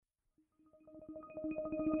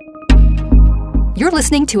You're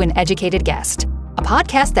listening to An Educated Guest, a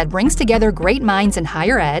podcast that brings together great minds in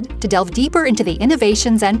higher ed to delve deeper into the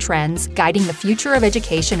innovations and trends guiding the future of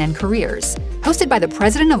education and careers. Hosted by the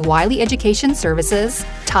president of Wiley Education Services,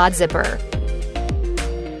 Todd Zipper.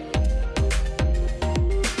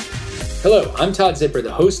 Hello, I'm Todd Zipper,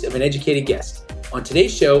 the host of An Educated Guest. On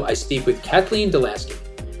today's show, I speak with Kathleen Delasky,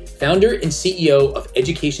 founder and CEO of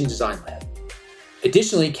Education Design Lab.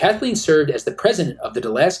 Additionally, Kathleen served as the president of the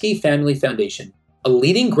Delasky Family Foundation, a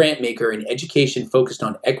leading grant maker in education focused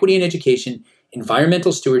on equity in education,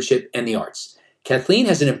 environmental stewardship, and the arts. Kathleen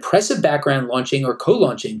has an impressive background launching or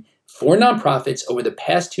co-launching 4 nonprofits over the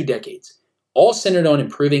past 2 decades, all centered on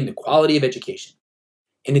improving the quality of education.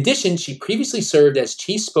 In addition, she previously served as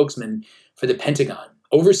chief spokesman for the Pentagon,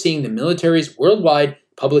 overseeing the military's worldwide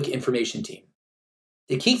public information team.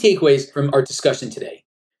 The key takeaways from our discussion today.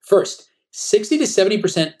 First, 60 to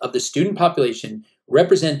 70% of the student population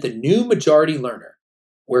represent the new majority learner,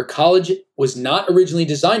 where college was not originally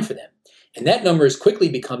designed for them, and that number is quickly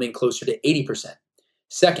becoming closer to 80%.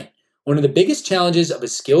 Second, one of the biggest challenges of a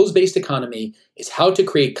skills-based economy is how to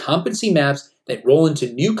create competency maps that roll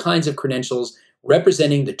into new kinds of credentials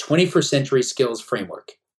representing the 21st century skills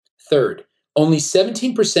framework. Third, only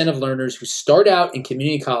 17% of learners who start out in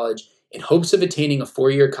community college in hopes of attaining a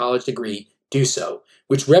 4-year college degree do so,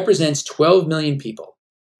 which represents 12 million people.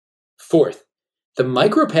 Fourth, the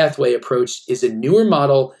micropathway approach is a newer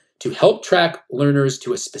model to help track learners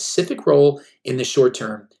to a specific role in the short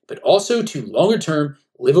term, but also to longer-term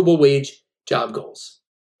livable wage job goals.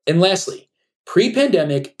 And lastly,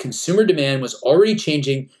 pre-pandemic consumer demand was already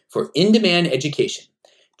changing for in-demand education.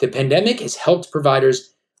 The pandemic has helped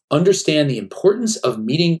providers understand the importance of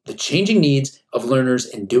meeting the changing needs of learners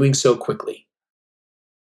and doing so quickly.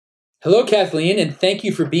 Hello, Kathleen, and thank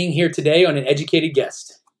you for being here today on An Educated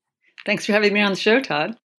Guest. Thanks for having me on the show,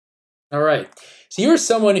 Todd. All right. So you're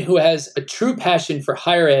someone who has a true passion for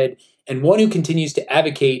higher ed and one who continues to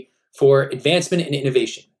advocate for advancement and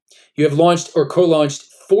innovation. You have launched or co-launched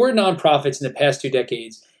 4 nonprofits in the past 2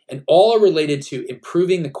 decades, and all are related to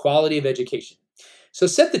improving the quality of education. So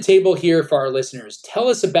set the table here for our listeners. Tell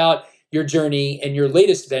us about your journey and your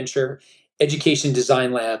latest venture, Education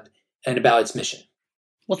Design Lab, and about its mission.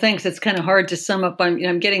 Well, thanks. It's kind of hard to sum up.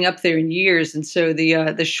 I'm getting up there in years. And so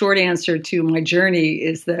the short answer to my journey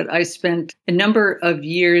is that I spent a number of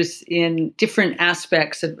years in different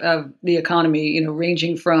aspects of the economy,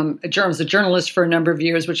 ranging from a journalist for a number of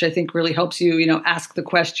years, which I think really helps you, ask the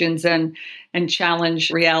questions and challenge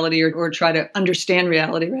reality or try to understand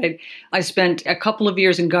reality, right? I spent a couple of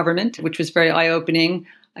years in government, which was very eye-opening.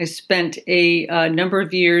 I spent a number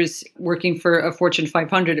of years working for a Fortune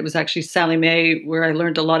 500. It was actually Sallie Mae, where I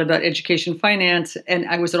learned a lot about education finance. And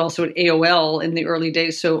I was also at AOL in the early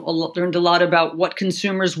days. So learned a lot about what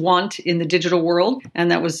consumers want in the digital world. And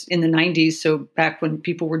that was in the 90s. So back when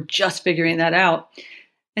people were just figuring that out.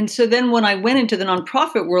 And so then when I went into the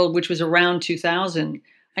nonprofit world, which was around 2000,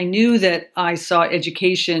 I knew that I saw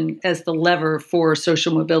education as the lever for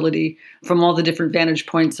social mobility from all the different vantage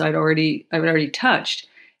points I'd already touched.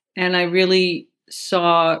 And I really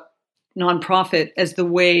saw nonprofit as the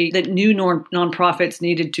way that new nonprofits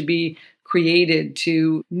needed to be created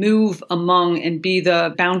to move among and be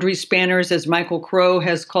the boundary spanners, as Michael Crow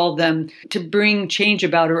has called them, to bring change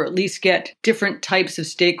about, or at least get different types of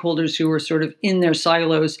stakeholders who are sort of in their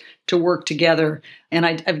silos to work together. And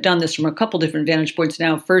I've done this from a couple different vantage points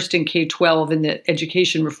now, first in K-12 in the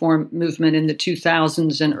education reform movement in the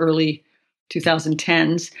 2000s and early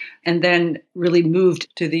 2010s, and then really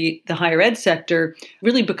moved to the higher ed sector,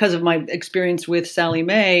 really because of my experience with Sallie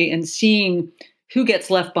Mae and seeing who gets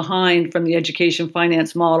left behind from the education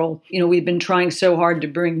finance model. We've been trying so hard to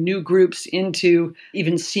bring new groups into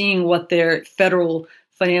even seeing what their federal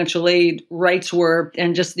financial aid rights were,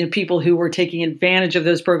 and just people who were taking advantage of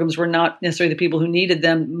those programs were not necessarily the people who needed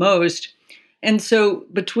them most. And so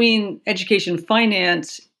between education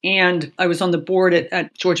finance, and I was on the board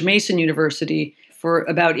at George Mason University for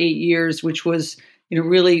about 8 years, which was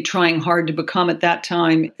really trying hard to become at that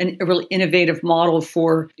time a really innovative model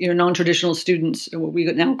for non-traditional students, what we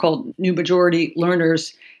now call new majority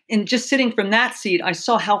learners. And just sitting from that seat, I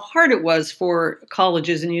saw how hard it was for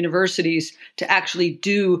colleges and universities to actually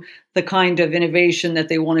do the kind of innovation that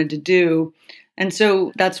they wanted to do. And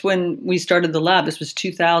so that's when we started the lab. This was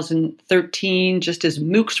 2013, just as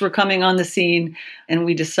MOOCs were coming on the scene. And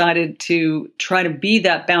we decided to try to be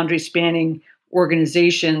that boundary spanning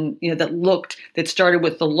organization, that started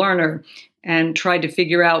with the learner and tried to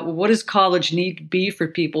figure out, well, what does college need to be for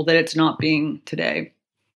people that it's not being today?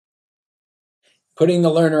 Putting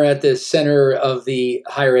the learner at the center of the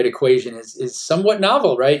higher ed equation is somewhat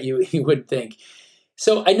novel, right? You would think.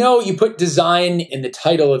 So I know you put design in the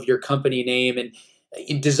title of your company name,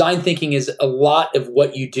 and design thinking is a lot of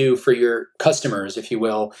what you do for your customers, if you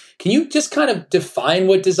will. Can you just kind of define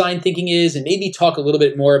what design thinking is and maybe talk a little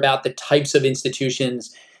bit more about the types of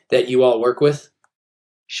institutions that you all work with?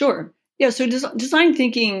 Sure. Yeah, so design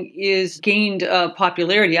thinking is gained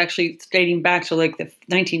popularity, actually dating back to like the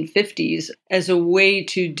 1950s, as a way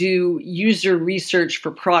to do user research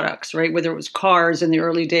for products, right? Whether it was cars in the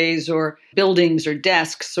early days or buildings or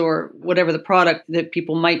desks or whatever the product that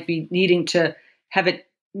people might be needing to have it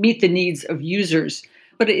meet the needs of users.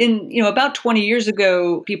 But about 20 years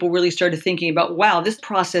ago, people really started thinking about, wow, this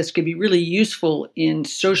process could be really useful in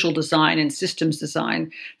social design and systems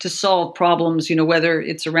design to solve problems, whether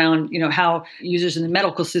it's around, how users in the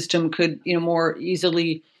medical system could, more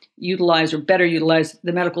easily utilize or better utilize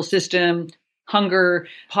the medical system, hunger,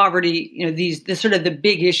 poverty, these sort of the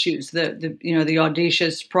big issues, the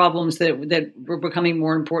audacious problems that were becoming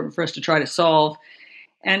more important for us to try to solve.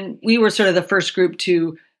 And we were sort of the first group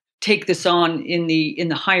to take this on in the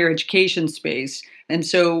higher education space. And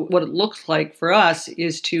so what it looks like for us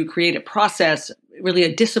is to create a process, really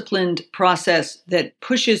a disciplined process that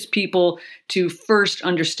pushes people to first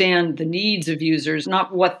understand the needs of users,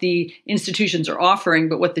 not what the institutions are offering,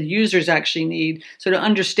 but what the users actually need. So to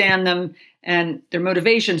understand them and their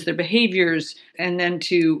motivations, their behaviors, and then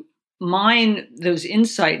to mine those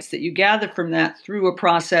insights that you gather from that through a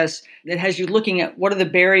process that has you looking at what are the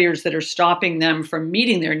barriers that are stopping them from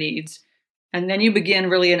meeting their needs. And then you begin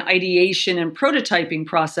really an ideation and prototyping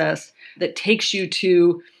process that takes you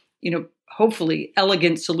to, hopefully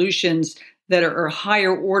elegant solutions that are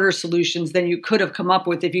higher order solutions than you could have come up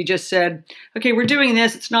with if you just said, okay, we're doing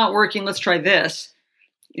this, it's not working, let's try this.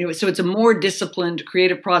 So it's a more disciplined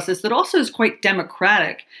creative process that also is quite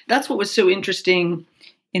democratic. That's what was so interesting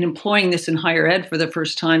in employing this in higher ed for the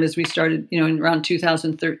first time as we started, in around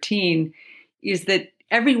 2013, is that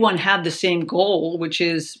everyone had the same goal, which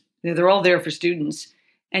is they're all there for students.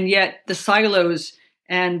 And yet the silos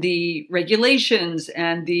and the regulations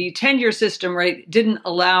and the tenure system, right, didn't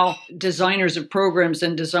allow designers of programs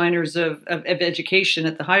and designers of education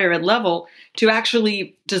at the higher ed level to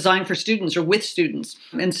actually design for students or with students.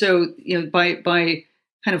 And so, by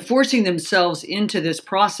kind of forcing themselves into this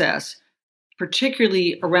process,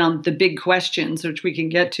 particularly around the big questions, which we can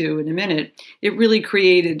get to in a minute, it really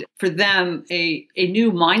created for them a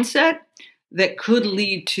new mindset that could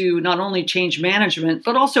lead to not only change management,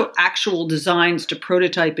 but also actual designs to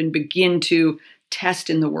prototype and begin to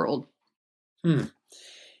test in the world.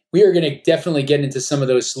 We are going to definitely get into some of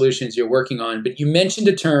those solutions you're working on, but you mentioned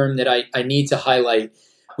a term that I need to highlight,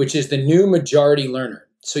 which is the new majority learner.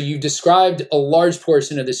 So you've described a large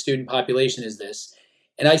portion of the student population as this.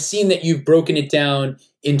 And I've seen that you've broken it down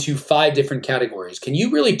into 5 different categories. Can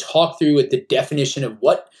you really talk through the definition of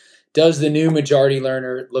what does the new majority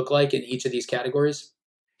learner look like in each of these categories?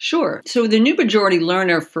 Sure. So the new majority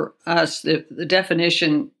learner for us, the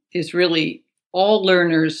definition is really all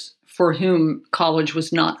learners for whom college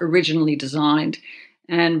was not originally designed.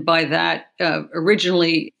 And by that,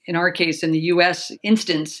 originally, in our case, in the U.S.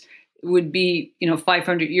 instance, would be,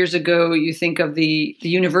 500 years ago, you think of the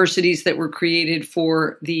universities that were created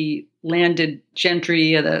for the landed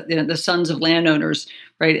gentry, the sons of landowners,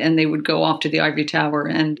 right? And they would go off to the ivory tower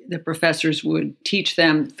and the professors would teach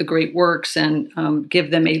them the great works and give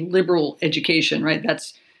them a liberal education, right?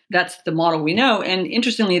 That's the model we know. And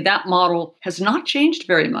interestingly, that model has not changed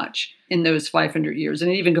very much in those 500 years.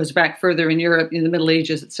 And it even goes back further in Europe, in the Middle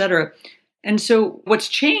Ages, et cetera. And so what's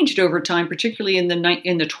changed over time, particularly in the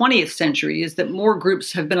 20th century, is that more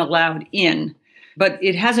groups have been allowed in, but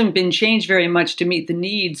it hasn't been changed very much to meet the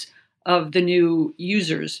needs of the new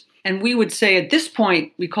users. And we would say at this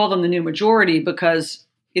point, we call them the new majority because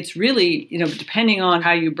it's really, depending on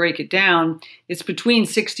how you break it down, it's between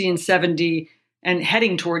 60 and 70 and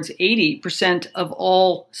heading towards 80% of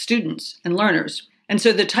all students and learners. And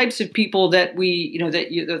so the types of people that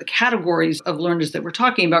the categories of learners that we're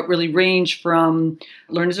talking about really range from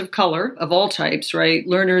learners of color of all types, right?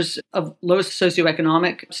 Learners of low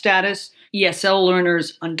socioeconomic status, ESL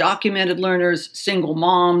learners, undocumented learners, single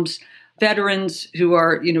moms, veterans who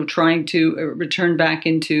are, trying to return back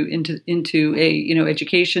into a,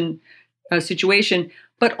 education situation,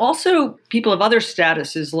 but also people of other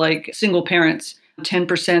statuses like single parents.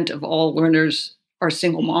 10% of all learners are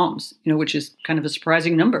single moms, which is kind of a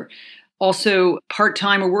surprising number. Also,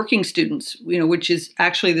 part-time or working students, which is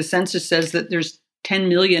actually the census says that there's 10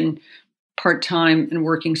 million part-time and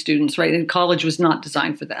working students, right? And college was not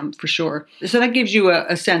designed for them, for sure. So that gives you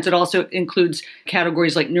a sense. It also includes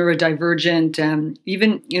categories like neurodivergent,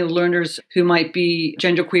 even learners who might be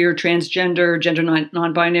genderqueer, transgender, gender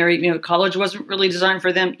non-binary. College wasn't really designed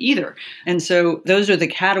for them either. And so those are the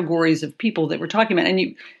categories of people that we're talking about.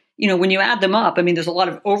 And when you add them up, there's a lot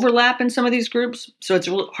of overlap in some of these groups. So it's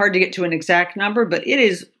hard to get to an exact number, but it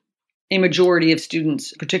is a majority of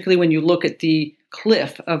students, particularly when you look at the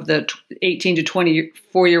cliff of the 18 to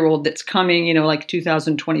 24-year-old that's coming, like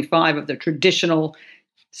 2025 of the traditional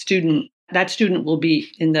student. That student will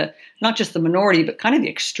be in not just the minority, but kind of the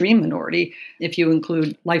extreme minority if you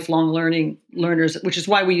include lifelong learners, which is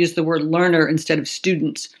why we use the word learner instead of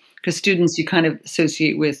students, because students you kind of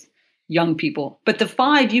associate with young people. But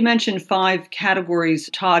you mentioned 5 categories,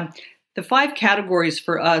 Todd. The 5 categories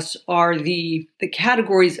for us are the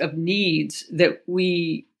categories of needs that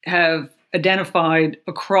we have identified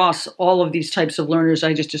across all of these types of learners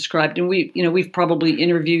I just described. And we've probably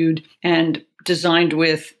interviewed and designed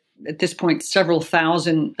with, at this point, several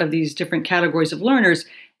thousand of these different categories of learners.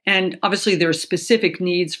 And obviously there are specific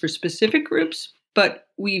needs for specific groups, but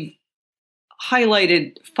we've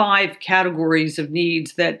highlighted 5 categories of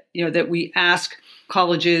needs that we ask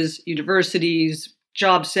colleges, universities,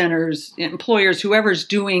 job centers, employers, whoever's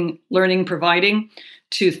doing learning providing,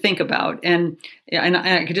 to think about. And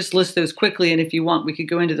I could just list those quickly, and if you want, we could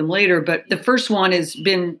go into them later. But the first one has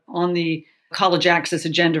been on the college access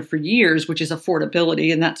agenda for years, which is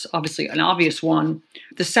affordability, and that's obviously an obvious one.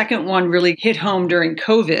 The second one really hit home during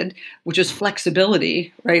COVID, which is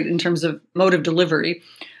flexibility, right, in terms of mode of delivery.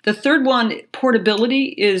 The third one,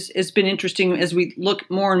 portability, has been interesting as we look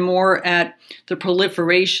more and more at the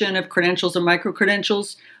proliferation of credentials and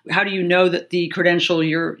micro-credentials. How do you know that the credential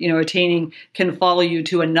you're attaining can follow you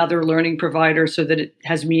to another learning provider so that it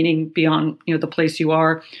has meaning beyond the place you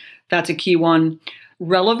are? That's a key one.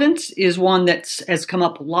 Relevance is one that has come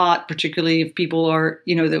up a lot, particularly if people are,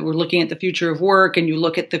 that we're looking at the future of work and you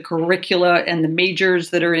look at the curricula and the majors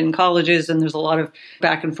that are in colleges, and there's a lot of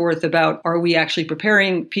back and forth about, are we actually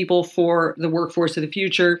preparing people for the workforce of the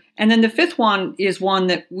future? And then the fifth one is one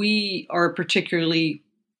that we are particularly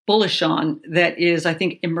bullish on that is, I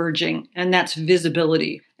think, emerging, and that's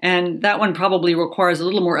visibility. And that one probably requires a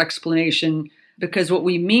little more explanation, because what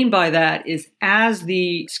we mean by that is as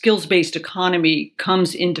the skills-based economy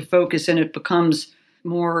comes into focus and it becomes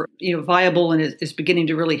more viable and is beginning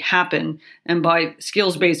to really happen. And by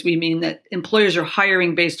skills-based, we mean that employers are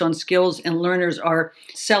hiring based on skills and learners are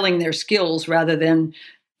selling their skills rather than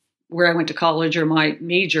where I went to college or my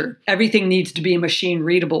major. Everything needs to be machine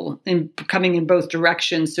readable and coming in both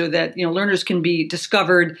directions so that learners can be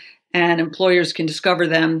discovered and employers can discover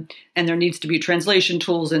them, and there needs to be translation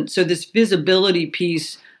tools. And so this visibility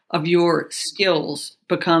piece of your skills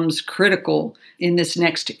becomes critical in this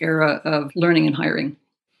next era of learning and hiring.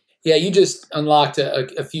 Yeah, you just unlocked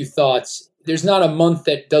a few thoughts. There's not a month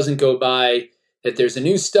that doesn't go by that there's a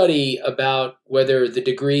new study about whether the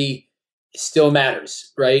degree still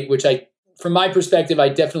matters, right? Which from my perspective, I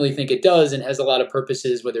definitely think it does and has a lot of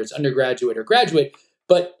purposes, whether it's undergraduate or graduate.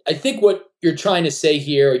 But I think what you're trying to say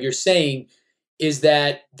here, or you're saying, is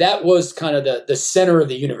that was kind of the center of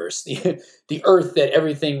the universe, the earth that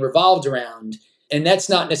everything revolved around. And that's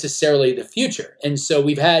not necessarily the future. And so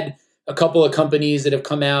we've had a couple of companies that have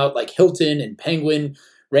come out, like Hilton and Penguin,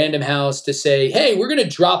 Random House, to say, hey, we're going to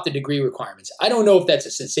drop the degree requirements. I don't know if that's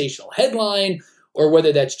a sensational headline or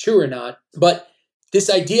whether that's true or not. But this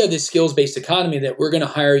idea of this skills-based economy, that we're going to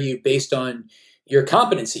hire you based on your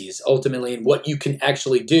competencies ultimately and what you can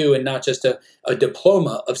actually do, and not just a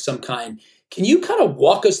diploma of some kind. Can you kind of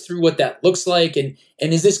walk us through what that looks like? And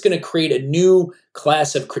is this going to create a new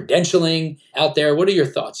class of credentialing out there? What are your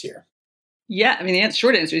thoughts here? Yeah, the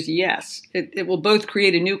short answer is yes. It will both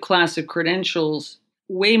create a new class of credentials,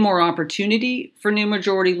 way more opportunity for new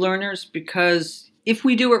majority learners, because if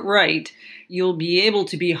we do it right, you'll be able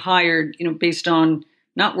to be hired, based on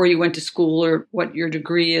not where you went to school or what your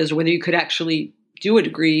degree is, or whether you could actually do a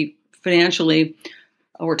degree financially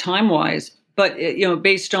or time-wise, but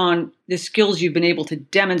based on the skills you've been able to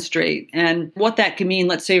demonstrate and what that can mean.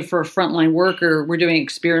 Let's say for a frontline worker, we're doing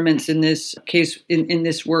experiments in this case, in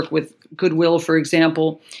this work with Goodwill, for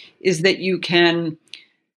example, is that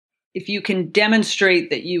if you can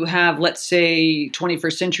demonstrate that you have, let's say,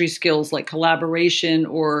 21st century skills like collaboration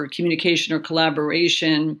or communication or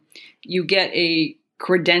collaboration, you get a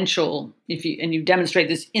credential. And you demonstrate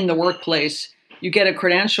this in the workplace, you get a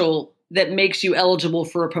credential that makes you eligible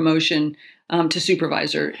for a promotion to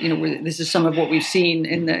supervisor. This is some of what we've seen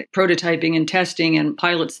in the prototyping and testing and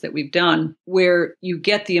pilots that we've done, where you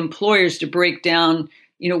get the employers to break down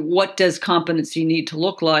what does competency need to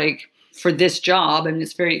look like for this job? And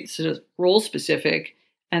it's very sort of role specific.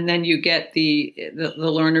 And then you get the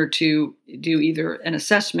learner to do either an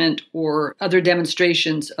assessment or other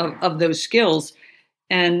demonstrations of those skills.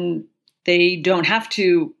 And they don't have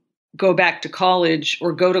to go back to college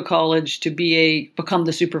or go to college to become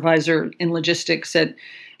the supervisor in logistics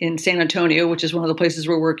in San Antonio, which is one of the places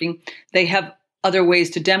we're working. They have other ways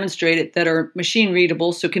to demonstrate it that are machine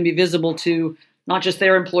readable, so can be visible to not just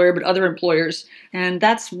their employer, but other employers. And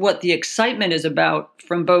that's what the excitement is about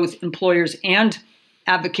from both employers and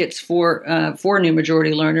advocates for new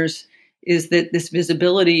majority learners, is that this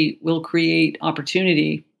visibility will create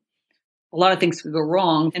opportunity. A lot of things could go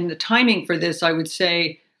wrong. And the timing for this, I would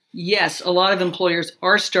say, yes, a lot of employers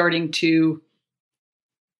are starting to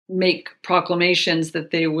make proclamations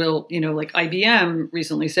that they will, like IBM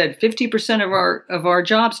recently said, 50% of our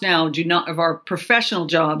jobs now of our professional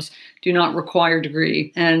jobs do not require a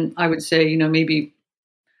degree. And I would say, maybe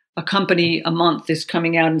a company a month is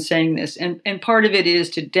coming out and saying this. And part of it is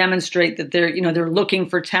to demonstrate that they're looking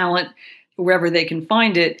for talent wherever they can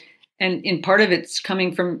find it. And in part of it's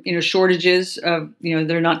coming from, shortages of,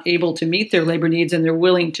 they're not able to meet their labor needs and they're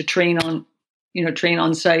willing to train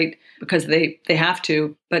on site because they have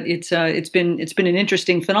to. But it's been an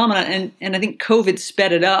interesting phenomenon. And I think COVID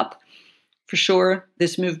sped it up for sure,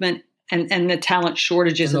 this movement and the talent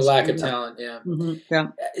shortages. And the lack of talent. Yeah. Mm-hmm, yeah.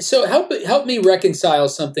 So help me reconcile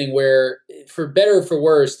something where, for better or for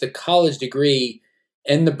worse, the college degree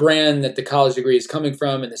and the brand that the college degree is coming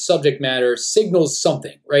from and the subject matter signals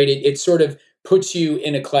something, right? It sort of puts you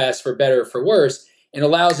in a class for better or for worse and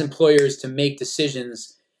allows employers to make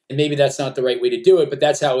decisions. And maybe that's not the right way to do it, but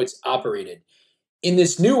that's how it's operated. In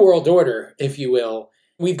this new world order, if you will,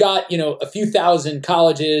 we've got, a few thousand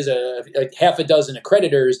colleges, like half a dozen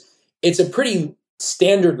accreditors. It's a pretty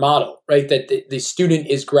standard model, right? That the student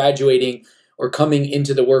is graduating or coming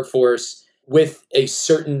into the workforce with a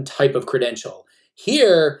certain type of credential.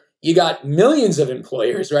 Here, you got millions of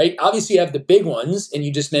employers, right? Obviously, you have the big ones, and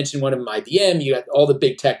you just mentioned one of them, IBM. You got all the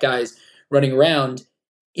big tech guys running around.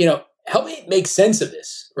 Help me make sense of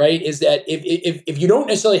this, right? Is that if you don't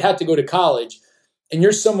necessarily have to go to college and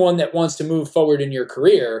you're someone that wants to move forward in your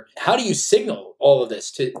career, how do you signal all of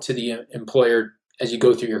this to the employer as you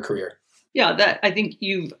go through your career? Yeah, I think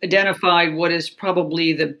you've identified what is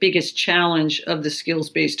probably the biggest challenge of the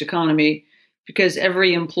skills-based economy, because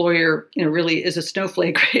every employer, really is a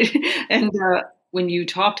snowflake, right? And when you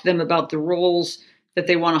talk to them about the roles that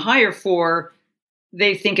they want to hire for,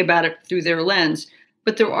 they think about it through their lens.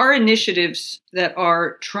 But there are initiatives that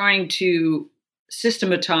are trying to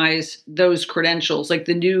systematize those credentials, like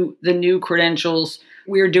the new credentials.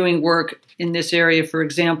 We're doing work in this area, for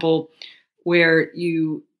example, where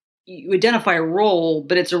you identify a role,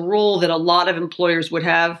 but it's a role that a lot of employers would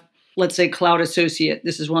have. Let's say cloud associate.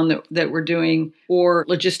 This is one that we're doing, or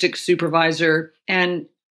logistics supervisor. And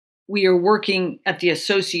we are working at the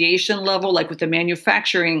association level, like with the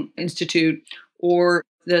Manufacturing Institute or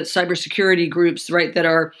the cybersecurity groups, right, that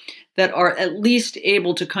are at least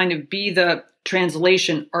able to kind of be the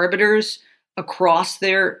translation arbiters across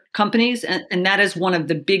their companies. And that is one of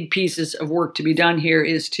the big pieces of work to be done here,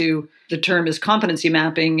 the term is competency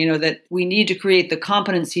mapping, that we need to create the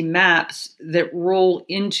competency maps that roll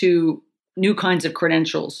into new kinds of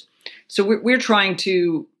credentials. So we're trying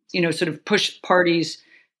to, sort of push parties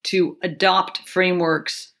to adopt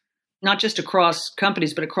frameworks, not just across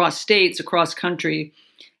companies, but across states, across country.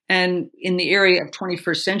 And in the area of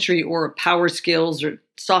 21st century or power skills or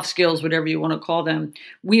soft skills, whatever you want to call them,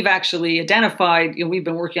 we've actually identified, we've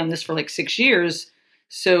been working on this for like 6 years.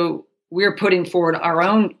 So we're putting forward our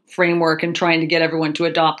own framework and trying to get everyone to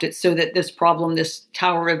adopt it so that this problem, this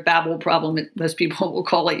Tower of Babel problem, most people will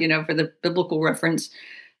call it, for the biblical reference,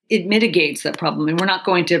 it mitigates that problem. And we're not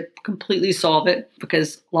going to completely solve it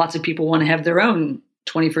because lots of people want to have their own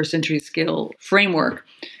 21st century skill framework.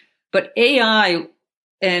 But AI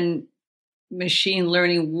and machine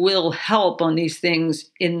learning will help on these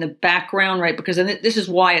things in the background, right? Because this is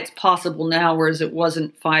why it's possible now, whereas it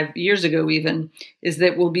wasn't 5 years ago even, is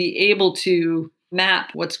that we'll be able to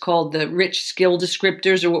map what's called the rich skill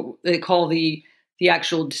descriptors, or what they call the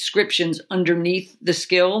actual descriptions underneath the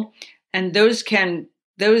skill. And those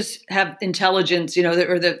have intelligence,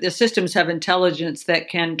 or the systems have intelligence that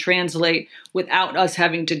can translate without us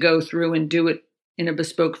having to go through and do it in a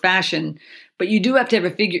bespoke fashion. But you do have to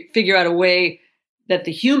have figure out a way that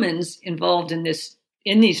the humans involved in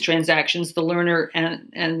these transactions, the learner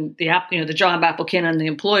and the job applicant and the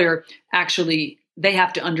employer, actually they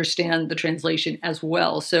have to understand the translation as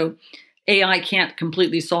well. So AI can't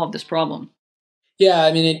completely solve this problem. Yeah,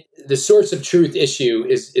 I mean, the source of truth issue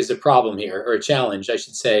is a problem here, or a challenge, I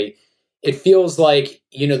should say. It feels like,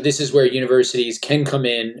 this is where universities can come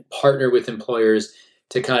in, partner with employers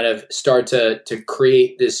to kind of start to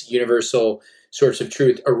create this universal source of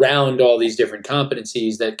truth around all these different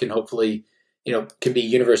competencies that can hopefully, can be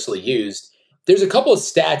universally used. There's a couple of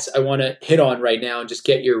stats I want to hit on right now and just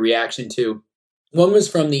get your reaction to. One was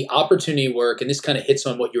from the Opportunity Work, and this kind of hits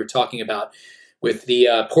on what you were talking about with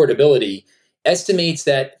the portability. Estimates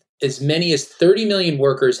that as many as 30 million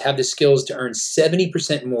workers have the skills to earn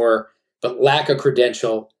 70% more, but lack a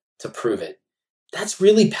credential to prove it. That's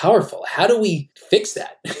really powerful. How do we fix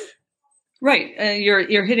that? Right.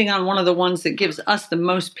 You're hitting on one of the ones that gives us the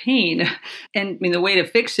most pain. And I mean, the way to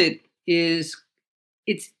fix it is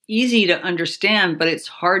it's easy to understand, but it's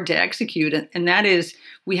hard to execute. And that is,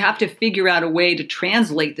 we have to figure out a way to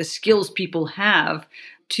translate the skills people have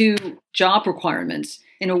to job requirements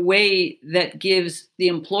in a way that gives the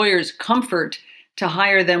employers comfort to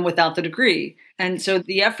hire them without the degree. And so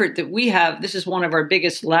the effort that we have, this is one of our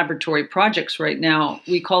biggest laboratory projects right now.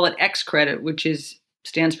 We call it X-Credit, which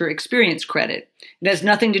stands for experience credit. It has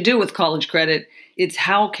nothing to do with college credit. It's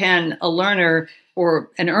how can a learner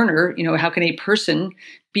or an earner, how can a person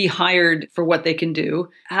be hired for what they can do?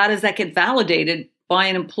 How does that get validated by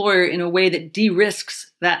an employer in a way that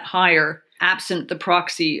de-risks that hire absent the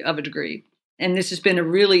proxy of a degree? And this has been a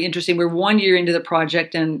really interesting, we're 1 year into the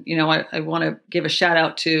project, and I want to give a shout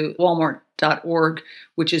out to Walmart.org,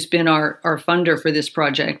 which has been our funder for this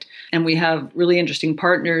project. And we have really interesting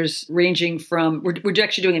partners ranging from, we're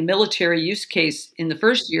actually doing a military use case in the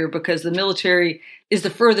first year because the military is the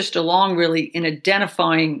furthest along really in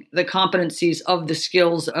identifying the competencies of the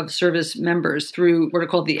skills of service members through what are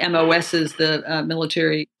called the MOSs, the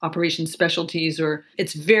military operations specialties, or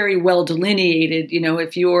it's very well delineated.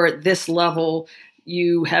 If you're at this level,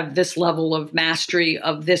 you have this level of mastery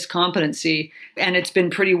of this competency. And it's been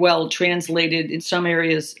pretty well translated in some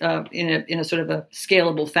areas in a sort of a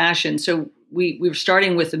scalable fashion. So we're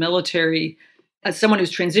starting with the military as someone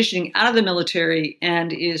who's transitioning out of the military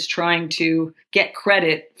and is trying to get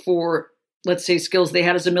credit for, let's say, skills they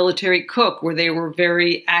had as a military cook, where they were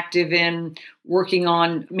very active in working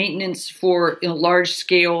on maintenance for large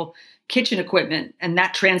scale kitchen equipment. And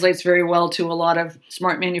that translates very well to a lot of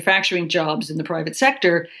smart manufacturing jobs in the private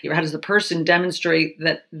sector. How does the person demonstrate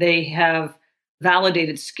that they have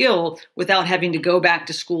validated skill without having to go back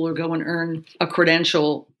to school or go and earn a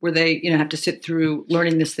credential where they have to sit through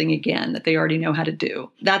learning this thing again that they already know how to do?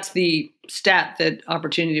 That's the stat that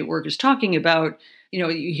Opportunity at Work is talking about. You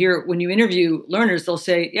hear when you interview learners, they'll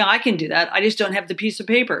say, yeah, I can do that. I just don't have the piece of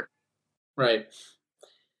paper. Right.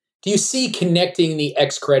 Do you see connecting the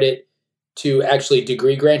X credit to actually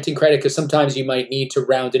degree granting credit? Because sometimes you might need to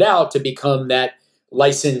round it out to become that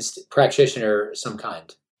licensed practitioner of some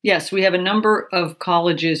kind. Yes, we have a number of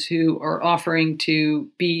colleges who are offering to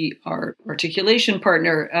be our articulation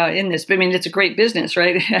partner in this. But I mean, it's a great business,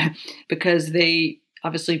 right? Because they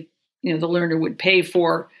obviously, the learner would pay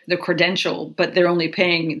for the credential, but they're only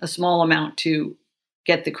paying a small amount to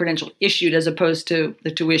get the credential issued as opposed to the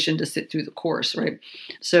tuition to sit through the course, right?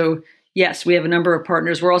 So yes, we have a number of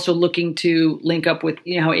partners. We're also looking to link up with,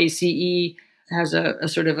 how ACE has a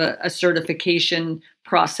sort of a certification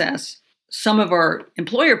process. Some of our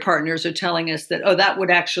employer partners are telling us that, that would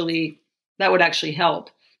actually help.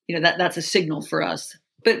 That's a signal for us.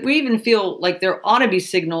 But we even feel like there ought to be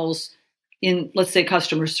signals in, let's say,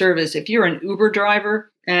 customer service. If you're an Uber driver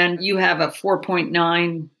and you have a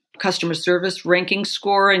 4.9 customer service ranking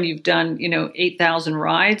score and you've done, 8,000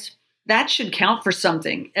 rides, that should count for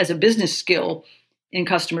something as a business skill in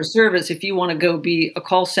customer service. If you want to go be a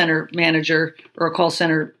call center manager or a call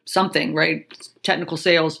center something, right? Technical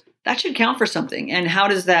sales, that should count for something. And how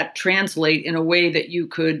does that translate in a way that you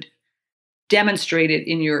could demonstrate it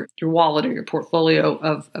in your wallet or your portfolio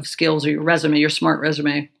of skills or your resume, your smart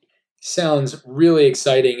resume? Sounds really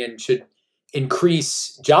exciting and should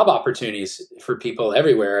increase job opportunities for people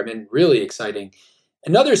everywhere. I mean, really exciting.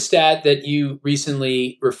 Another stat that you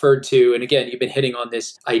recently referred to, and again, you've been hitting on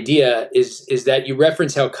this idea, is that you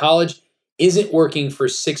reference how college isn't working for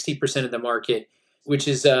 60% of the market, which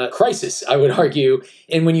is a crisis, I would argue.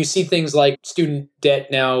 And when you see things like student debt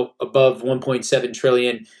now above 1.7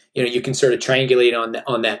 trillion, you can sort of triangulate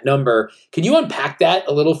on that number. Can you unpack that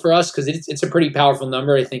a little for us? Because it's a pretty powerful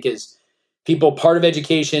number, I think, as people, part of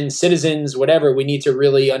education, citizens, whatever, we need to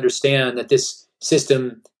really understand that this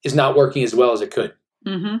system is not working as well as it could.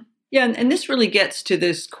 Mm-hmm. Yeah, and this really gets to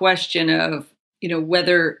this question of,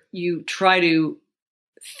 whether you try to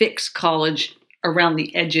fix college around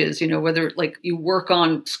the edges, whether like you work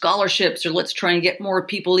on scholarships or let's try and get more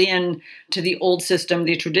people in to the old system,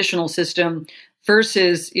 the traditional system,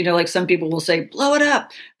 versus, like some people will say, blow it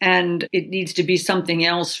up. And it needs to be something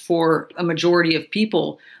else for a majority of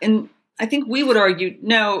people. And I think we would argue,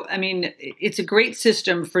 no, I mean, it's a great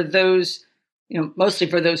system for those, mostly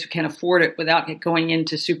for those who can afford it without going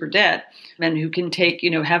into super debt and who can take,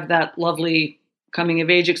 have that lovely coming of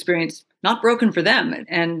age experience, not broken for them.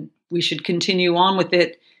 And we should continue on with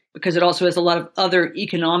it because it also has a lot of other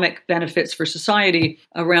economic benefits for society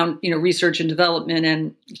around, research and development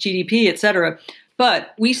and GDP, et cetera.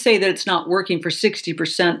 But we say that it's not working for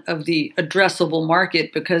 60% of the addressable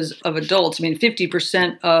market because of adults. I mean,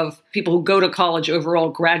 50% of people who go to college overall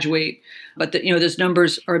graduate, but those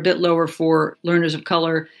numbers are a bit lower for learners of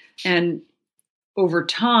color. And over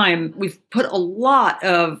time, we've put a lot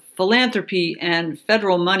of philanthropy and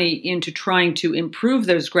federal money into trying to improve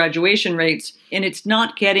those graduation rates, and it's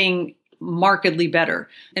not getting markedly better.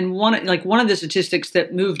 And one of the statistics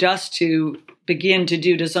that moved us to begin to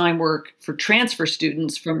do design work for transfer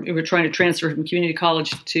students we're trying to transfer from community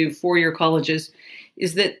college to four-year colleges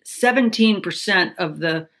is that 17% of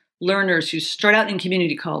the learners who start out in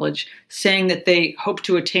community college saying that they hope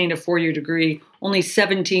to attain a four-year degree, only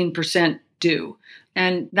 17% do.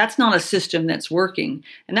 And that's not a system that's working.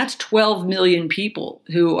 And that's 12 million people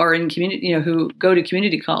who are in community, who go to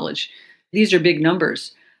community college. These are big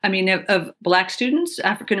numbers. I mean, of Black students,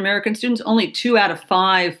 African American students, only 2 out of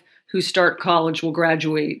 5 who start college will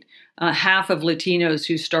graduate. Half of Latinos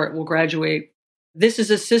who start will graduate. This is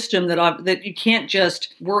a system that you can't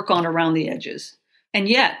just work on around the edges. And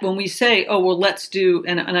yet, when we say, oh, well, let's do,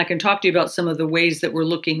 and I can talk to you about some of the ways that we're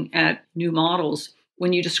looking at new models.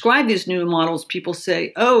 When you describe these new models, people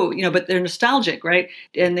say, oh, but they're nostalgic, right?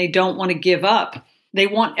 And they don't want to give up. They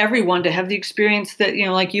want everyone to have the experience that,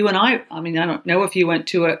 like you and I mean, I don't know if you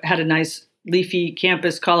had a nice leafy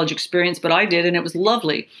campus college experience, but I did, and it was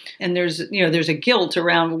lovely. And there's a guilt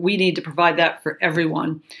around, we need to provide that for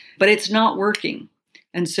everyone, but it's not working.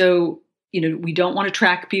 And so, we don't want to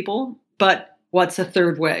track people, but what's a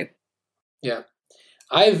third way? Yeah.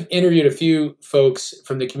 I've interviewed a few folks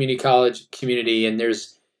from the community college community, and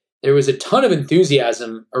there was a ton of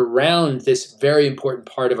enthusiasm around this very important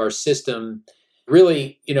part of our system.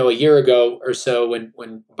 Really, a year ago or so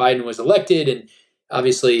when Biden was elected, and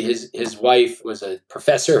obviously his wife was a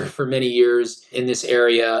professor for many years in this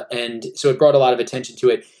area, and so it brought a lot of attention to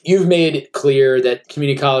it. You've made it clear that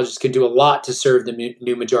community colleges can do a lot to serve the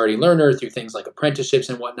new majority learner through things like apprenticeships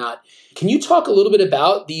and whatnot. Can you talk a little bit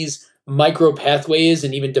about these micro pathways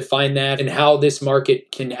and even define that and how this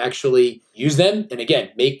market can actually use them? And again,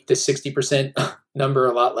 make the 60% number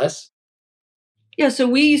a lot less? Yeah, so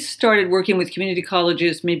we started working with community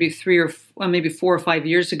colleges maybe 4 or 5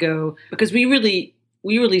 years ago because we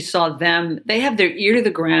really saw them. They have their ear to the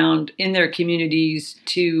ground in their communities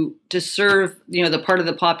to serve, the part of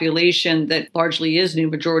the population that largely is new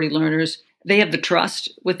majority learners. They have the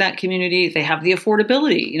trust with that community. They have the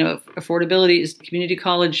affordability. Affordability is community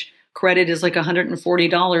college credit is like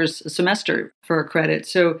 $140 a semester for a credit.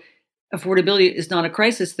 So affordability is not a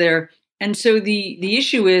crisis there. And so the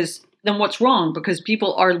issue is, then what's wrong? Because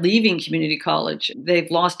people are leaving community college. They've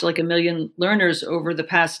lost like 1 million learners over the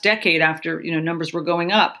past decade after, numbers were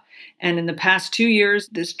going up. And in the past 2 years,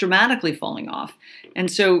 this dramatically falling off. And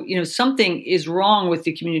so, something is wrong with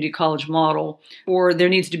the community college model, or there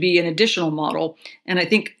needs to be an additional model. And I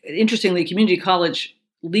think, interestingly, community college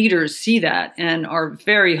leaders see that and are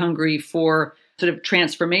very hungry for sort of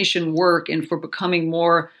transformation work and for becoming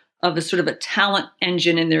more of a sort of a talent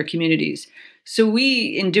engine in their communities. So we,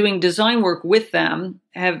 in doing design work with them,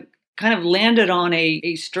 have kind of landed on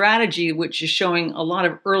a strategy which is showing a lot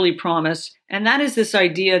of early promise. And that is this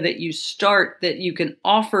idea that you can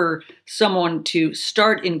offer someone to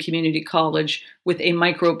start in community college with a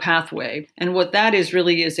micro pathway. And what that is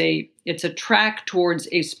really is it's a track towards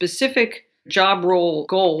a specific job role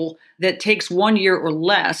goal that takes 1 year or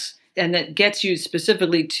less, and that gets you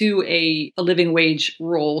specifically to a living wage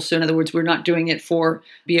role. So in other words, we're not doing it for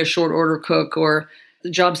be a short order cook or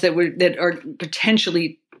jobs that are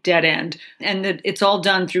potentially dead end. And that it's all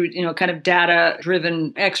done through, kind of data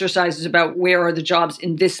driven exercises about where are the jobs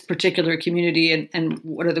in this particular community and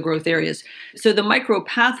what are the growth areas. So the micro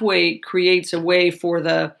pathway creates a way for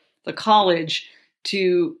the college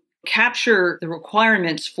to capture the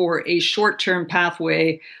requirements for a short-term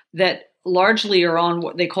pathway that largely are on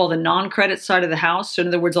what they call the non-credit side of the house. So in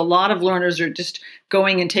other words, a lot of learners are just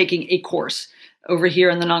going and taking a course. Over here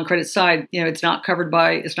on the non-credit side, it's not covered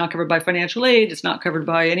by financial aid. It's not covered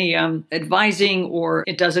by any advising, or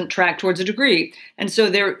it doesn't track towards a degree. And so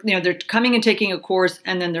they're coming and taking a course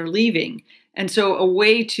and then they're leaving. And so a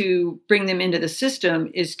way to bring them into the system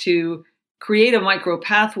is to create a micro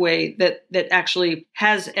pathway that actually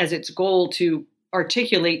has as its goal to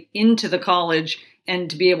articulate into the college and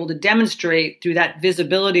to be able to demonstrate through that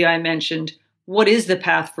visibility I mentioned, what is the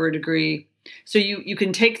path for a degree. So you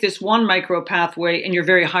can take this one micro pathway and you're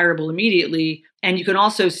very hireable immediately. And you can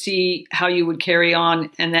also see how you would carry on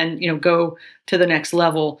and then, go to the next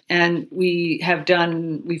level. And we've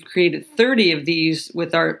created 30 of these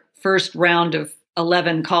with our first round of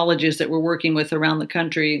 11 colleges that we're working with around the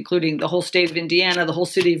country, including the whole state of Indiana, the whole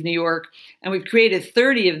city of New York. And we've created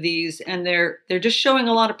 30 of these, and they're just showing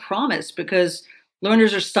a lot of promise because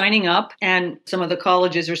learners are signing up, and some of the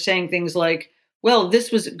colleges are saying things like, well,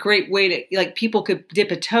 this was a great way to, people could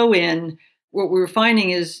dip a toe in. What we were finding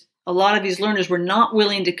is a lot of these learners were not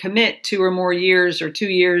willing to commit 2 or more years or 2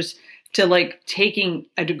 years to taking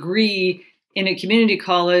a degree in a community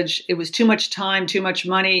college. It was too much time, too much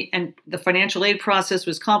money, and the financial aid process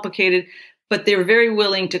was complicated, but they were very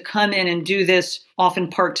willing to come in and do this often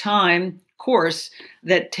part-time course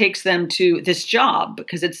that takes them to this job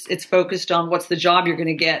because it's focused on what's the job you're going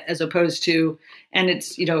to get as opposed to, and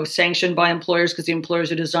it's sanctioned by employers because the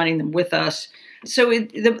employers are designing them with us. So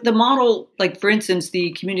the model, for instance,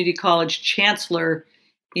 the community college chancellor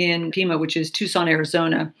in Pima, which is Tucson,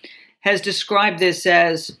 Arizona, has described this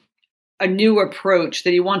as a new approach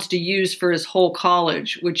that he wants to use for his whole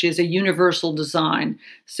college, which is a universal design,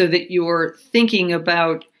 so that you're thinking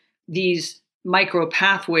about these micro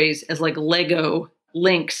pathways as Lego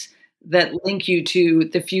links that link you to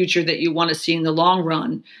the future that you want to see in the long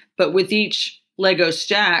run. But with each Lego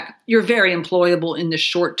stack, you're very employable in the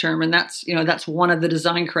short term. And that's one of the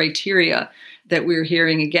design criteria that we're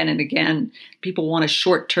hearing again and again. People want a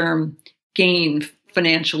short-term gain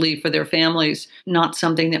financially for their families, not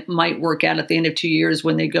something that might work out at the end of 2 years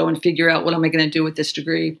when they go and figure out, what am I going to do with this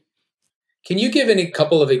degree? Can you give a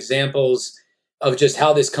couple of examples of just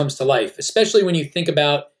how this comes to life, especially when you think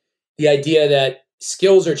about the idea that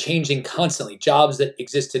skills are changing constantly. Jobs that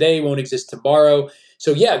exist today won't exist tomorrow.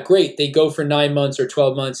 So yeah, great. They go for 9 months or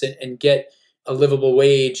 12 months and get a livable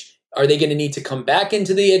wage. Are they going to need to come back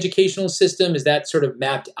into the educational system? Is that sort of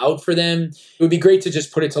mapped out for them? It would be great to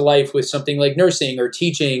just put it to life with something like nursing or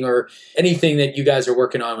teaching or anything that you guys are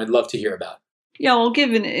working on. We'd love to hear about. Yeah, I'll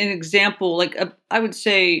give an example. I would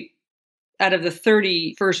say out of the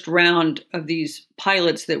 31st round of these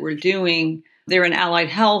pilots that we're doing, they're in allied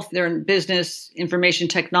health, they're in business, information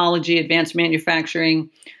technology, advanced manufacturing,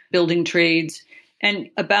 building trades. And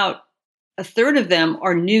about a third of them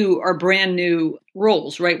are brand new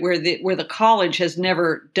roles, right? Where the college has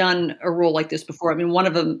never done a role like this before. I mean, one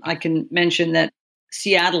of them I can mention that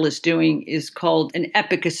Seattle is doing is called an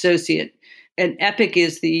EPIC associate. And EPIC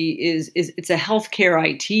is it's a healthcare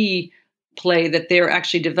IT play that they're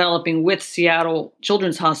actually developing with Seattle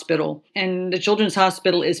Children's Hospital. And the Children's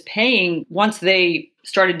Hospital is paying, once they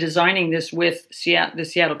started designing this with the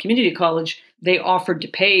Seattle Community College, they offered to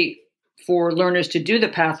pay for learners to do the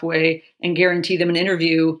pathway and guarantee them an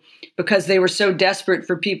interview because they were so desperate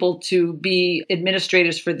for people to be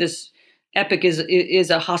administrators for this. EPIC is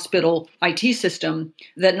a hospital IT system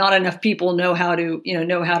that not enough people know how to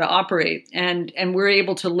operate. And we're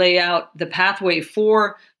able to lay out the pathway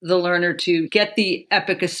for the learner to get the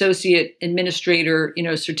EPIC associate administrator,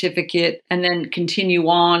 certificate, and then continue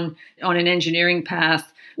on an engineering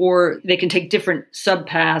path, or they can take different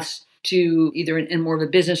subpaths to either in more of a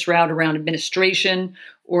business route around administration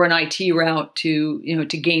or an IT route to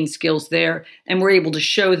gain skills there. And we're able to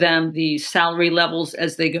show them the salary levels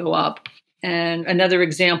as they go up. And another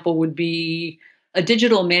example would be a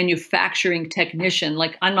digital manufacturing technician.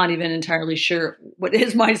 I'm not even entirely sure what it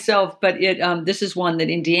is myself, but this is one that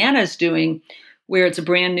Indiana is doing, where it's a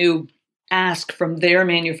brand new ask from their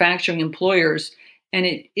manufacturing employers. And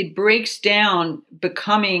it breaks down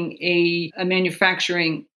becoming a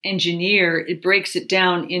manufacturing engineer. It breaks it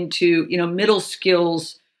down into, middle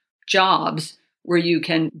skills jobs where you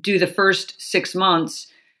can do the first 6 months,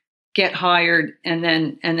 get hired, and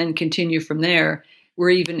then continue from there.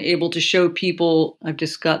 We're even able to show people, I've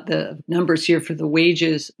just got the numbers here for the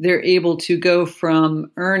wages. They're able to go from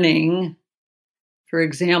earning, for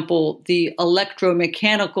example, the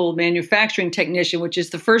electromechanical manufacturing technician, which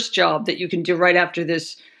is the first job that you can do right after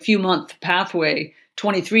this few-month pathway,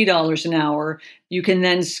 $23 an hour. You can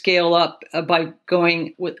then scale up by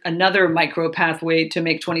going with another micro pathway to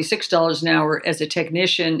make $26 an hour as a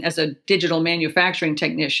technician, as a digital manufacturing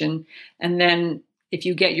technician. And then if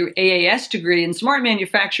you get your AAS degree in smart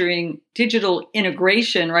manufacturing, digital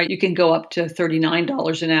integration, right, you can go up to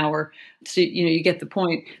 $39 an hour. So, you get the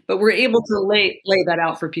point. But we're able to lay that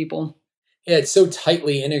out for people. Yeah, it's so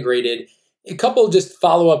tightly integrated. A couple of just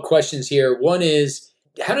follow-up questions here. One is,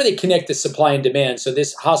 how do they connect the supply and demand? So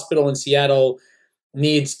this hospital in Seattle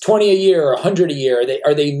needs 20 a year or 100 a year.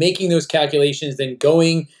 Are they making those calculations, then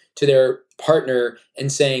going to their partner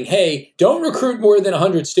and saying, hey, don't recruit more than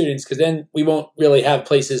 100 students because then we won't really have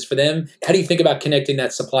places for them? How do you think about connecting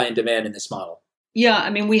that supply and demand in this model? Yeah, I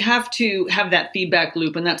mean, we have to have that feedback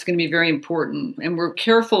loop, and that's going to be very important. And we're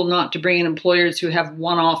careful not to bring in employers who have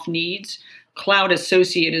one-off needs. Cloud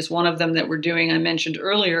Associate is one of them that we're doing. I mentioned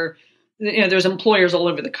earlier, there's employers all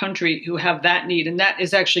over the country who have that need. And that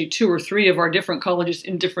is actually 2 or 3 of our different colleges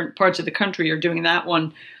in different parts of the country are doing that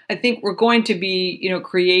one. I think we're going to be,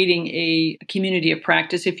 creating a community of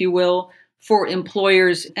practice, if you will, for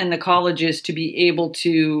employers and the colleges to be able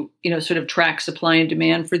to, sort of track supply and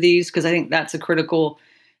demand for these, because I think that's a critical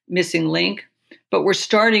missing link. But we're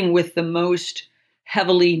starting with the most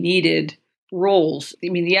heavily needed roles. I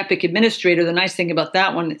mean, the EPIC administrator, the nice thing about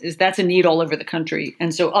that one is that's a need all over the country.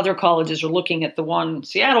 And so other colleges are looking at the one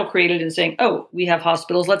Seattle created and saying, oh, we have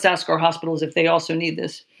hospitals. Let's ask our hospitals if they also need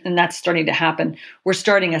this. And that's starting to happen. We're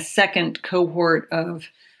starting a second cohort of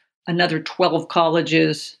another 12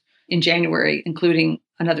 colleges in January, including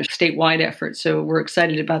another statewide effort. So we're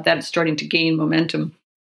excited about that. It's starting to gain momentum.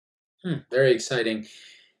 Very exciting.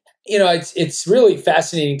 It's really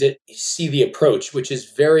fascinating to see the approach, which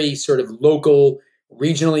is very sort of local,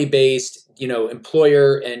 regionally based,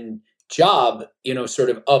 employer and job,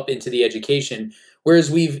 sort of up into the education. Whereas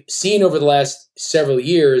we've seen over the last several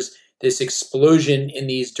years, this explosion in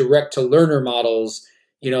these direct to learner models,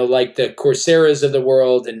 like the Coursera's of the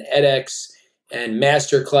world and edX and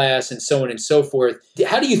Masterclass and so on and so forth.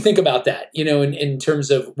 How do you think about that, in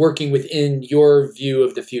terms of working within your view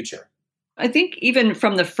of the future? I think even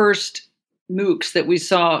from the first MOOCs that we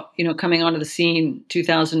saw, coming onto the scene,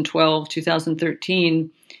 2012, 2013,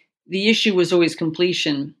 the issue was always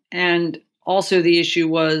completion. And also the issue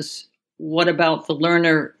was, what about the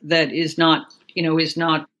learner that is not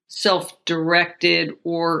self-directed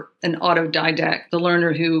or an autodidact, the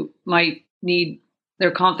learner who might need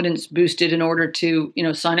their confidence boosted in order to,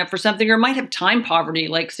 sign up for something, or might have time poverty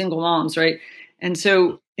like single moms, right? And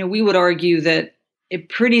so, we would argue that a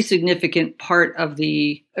pretty significant part of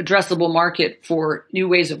the addressable market for new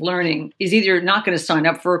ways of learning is either not going to sign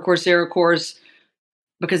up for a Coursera course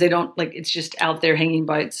because they don't it's just out there hanging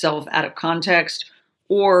by itself out of context,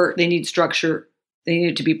 or they need structure. They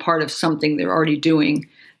need it to be part of something they're already doing,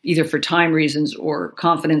 either for time reasons or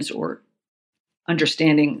confidence or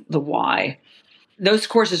understanding the why. Those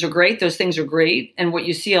courses are great. Those things are great. And what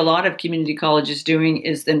you see a lot of community colleges doing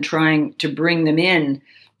is then trying to bring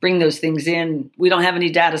those things in. We don't have any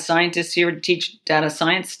data scientists here to teach data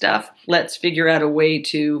science stuff. Let's figure out a way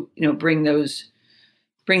to, bring those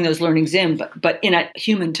learnings in, but in a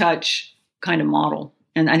human touch kind of model.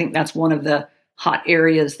 And I think that's one of the hot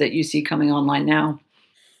areas that you see coming online now.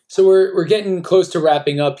 So we're getting close to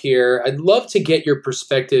wrapping up here. I'd love to get your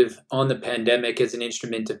perspective on the pandemic as an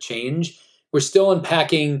instrument of change. We're still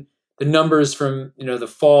unpacking the numbers from, the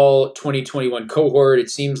fall 2021 cohort. It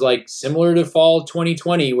seems like similar to fall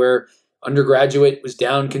 2020, where undergraduate was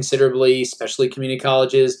down considerably, especially community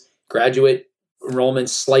colleges, graduate enrollment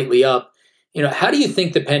slightly up. How do you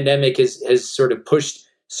think the pandemic has sort of pushed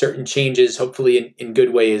certain changes, hopefully in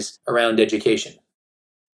good ways, around education?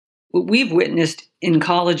 We've witnessed in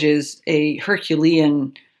colleges a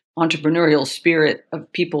Herculean entrepreneurial spirit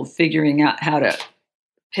of people figuring out how to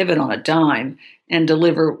pivot on a dime and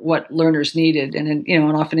deliver what learners needed, and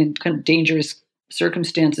often in kind of dangerous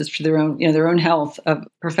circumstances for their own health of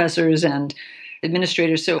professors and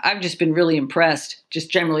administrators. So I've just been really impressed, just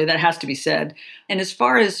generally, that has to be said. And as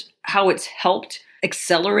far as how it's helped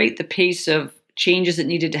accelerate the pace of changes that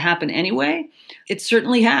needed to happen anyway, it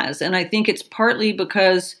certainly has. And I think it's partly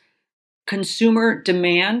because consumer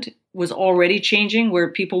demand was already changing, where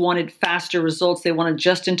people wanted faster results. They wanted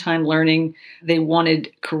just-in-time learning. They wanted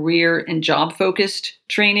career and job-focused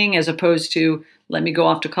training, as opposed to, let me go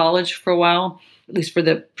off to college for a while, at least for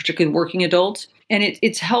the particularly working adults. And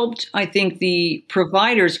it's helped, I think, the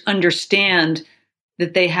providers understand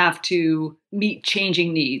that they have to meet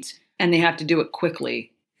changing needs and they have to do it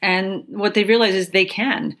quickly. And what they realize is they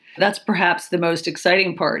can. That's perhaps the most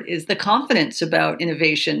exciting part, is the confidence about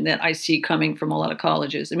innovation that I see coming from a lot of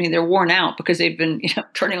colleges. I mean, they're worn out because they've been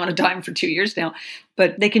turning on a dime for 2 years now,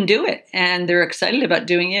 but they can do it and they're excited about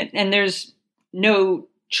doing it. And there's no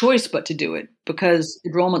choice but to do it because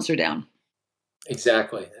enrollments are down.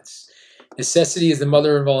 Exactly. Necessity is the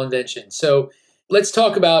mother of all invention. So let's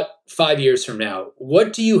talk about 5 years from now.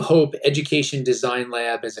 What do you hope Education Design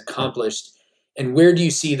Lab has accomplished, and where do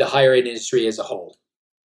you see the higher ed industry as a whole?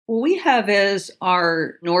 Well, we have as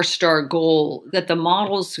our North Star goal that the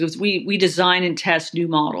models, because we design and test new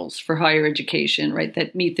models for higher education, right,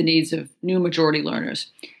 that meet the needs of new majority learners.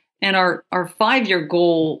 And our 5-year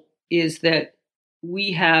goal is that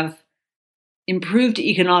we have improved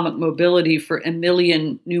economic mobility for 1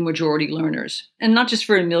 million new majority learners. And not just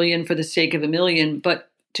for 1 million for the sake of 1 million, but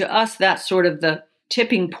to us, that's sort of the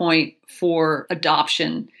tipping point for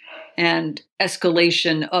adoption and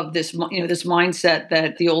escalation of this, this mindset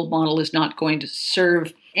that the old model is not going to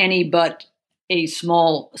serve any but a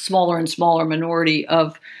smaller and smaller minority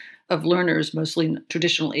of learners, mostly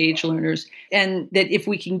traditional age learners. And that if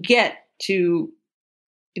we can get to,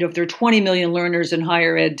 if there are 20 million learners in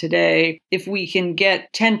higher ed today, if we can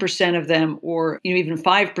get 10% of them, or even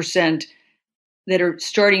 5% that are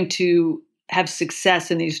starting to have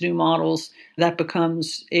success in these new models, that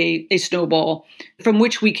becomes a snowball from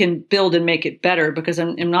which we can build and make it better. Because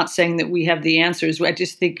I'm not saying that we have the answers. I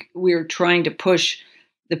just think we're trying to push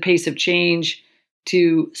the pace of change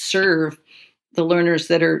to serve the learners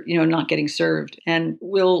that are, not getting served. And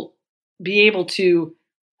we'll be able to,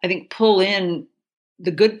 I think, pull in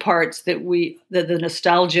the good parts that the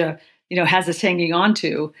nostalgia, has us hanging on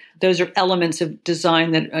to. Those are elements of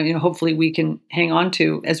design that, hopefully we can hang on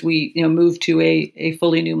to as we, move to a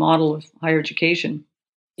fully new model of higher education.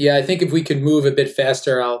 Yeah, I think if we could move a bit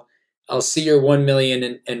faster, I'll see your 1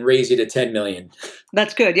 million and raise you to 10 million.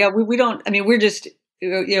 That's good. Yeah, we don't, we're just,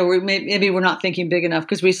 maybe we're not thinking big enough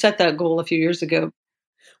because we set that goal a few years ago.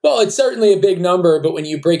 Well, it's certainly a big number, but when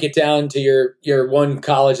you break it down to your one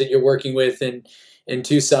college that you're working with in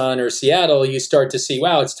Tucson or Seattle, you start to see,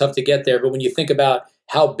 wow, it's tough to get there. But when you think about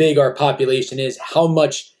how big our population is, how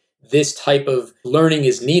much this type of learning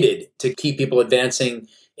is needed to keep people advancing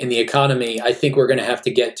in the economy, I think we're going to have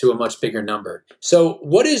to get to a much bigger number. So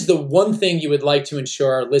what is the one thing you would like to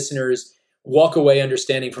ensure our listeners walk away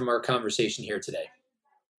understanding from our conversation here today?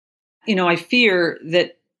 I fear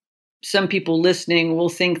that some people listening will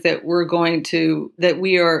think that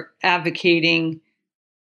we are advocating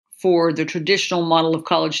for the traditional model of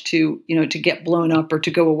college to get blown up or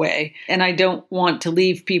to go away. And I don't want to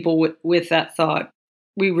leave people with that thought.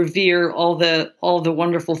 We revere all the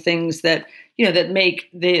wonderful things that, that make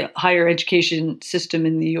the higher education system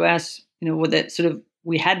in the U.S., that sort of,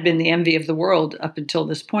 we had been the envy of the world up until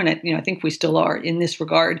this point. I think we still are in this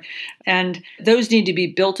regard. And those need to be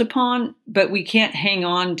built upon, but we can't hang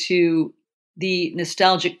on to the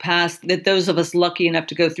nostalgic past that those of us lucky enough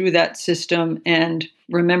to go through that system and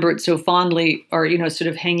remember it so fondly are, sort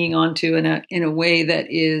of hanging on to in a way that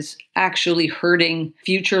is actually hurting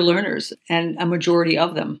future learners and a majority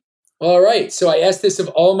of them. All right. So I asked this of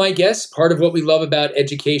all my guests. Part of what we love about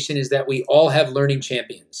education is that we all have learning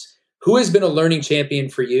champions. Who has been a learning champion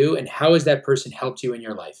for you, and how has that person helped you in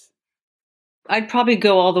your life? I'd probably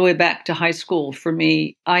go all the way back to high school. For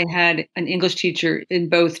me, I had an English teacher in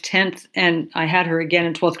both 10th and I had her again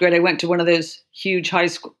in 12th grade. I went to one of those huge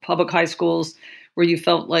public high schools where you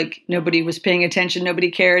felt like nobody was paying attention, nobody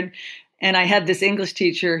cared. And I had this English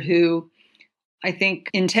teacher who I think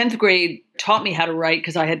in 10th grade taught me how to write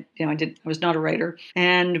because I was not a writer.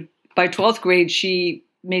 And by 12th grade, she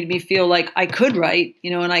made me feel like I could write,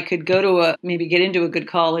 and I could go to maybe get into a good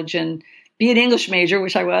college and be an English major,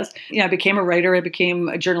 which I was. I became a writer. I became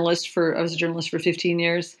a journalist I was a journalist for 15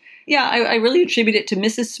 years. Yeah, I really attribute it to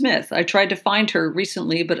Mrs. Smith. I tried to find her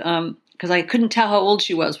recently, but because I couldn't tell how old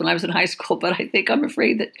she was when I was in high school, but I'm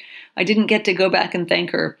afraid that I didn't get to go back and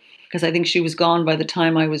thank her because I think she was gone by the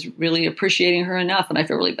time I was really appreciating her enough, and I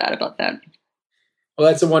feel really bad about that. Well,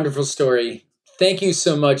 that's a wonderful story. Thank you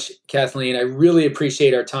so much, Kathleen. I really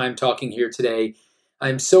appreciate our time talking here today.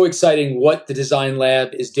 I'm so excited what the Design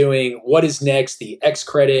Lab is doing, what is next, the X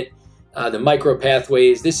credit, the micro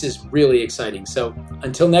pathways. This is really exciting. So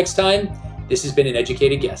until next time, this has been An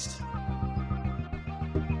Educated Guest.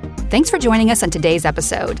 Thanks for joining us on today's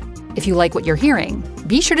episode. If you like what you're hearing,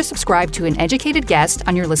 be sure to subscribe to An Educated Guest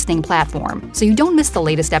on your listening platform so you don't miss the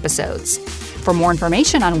latest episodes. For more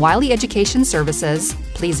information on Wiley Education Services,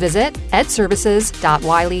 please visit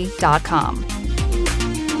edservices.wiley.com.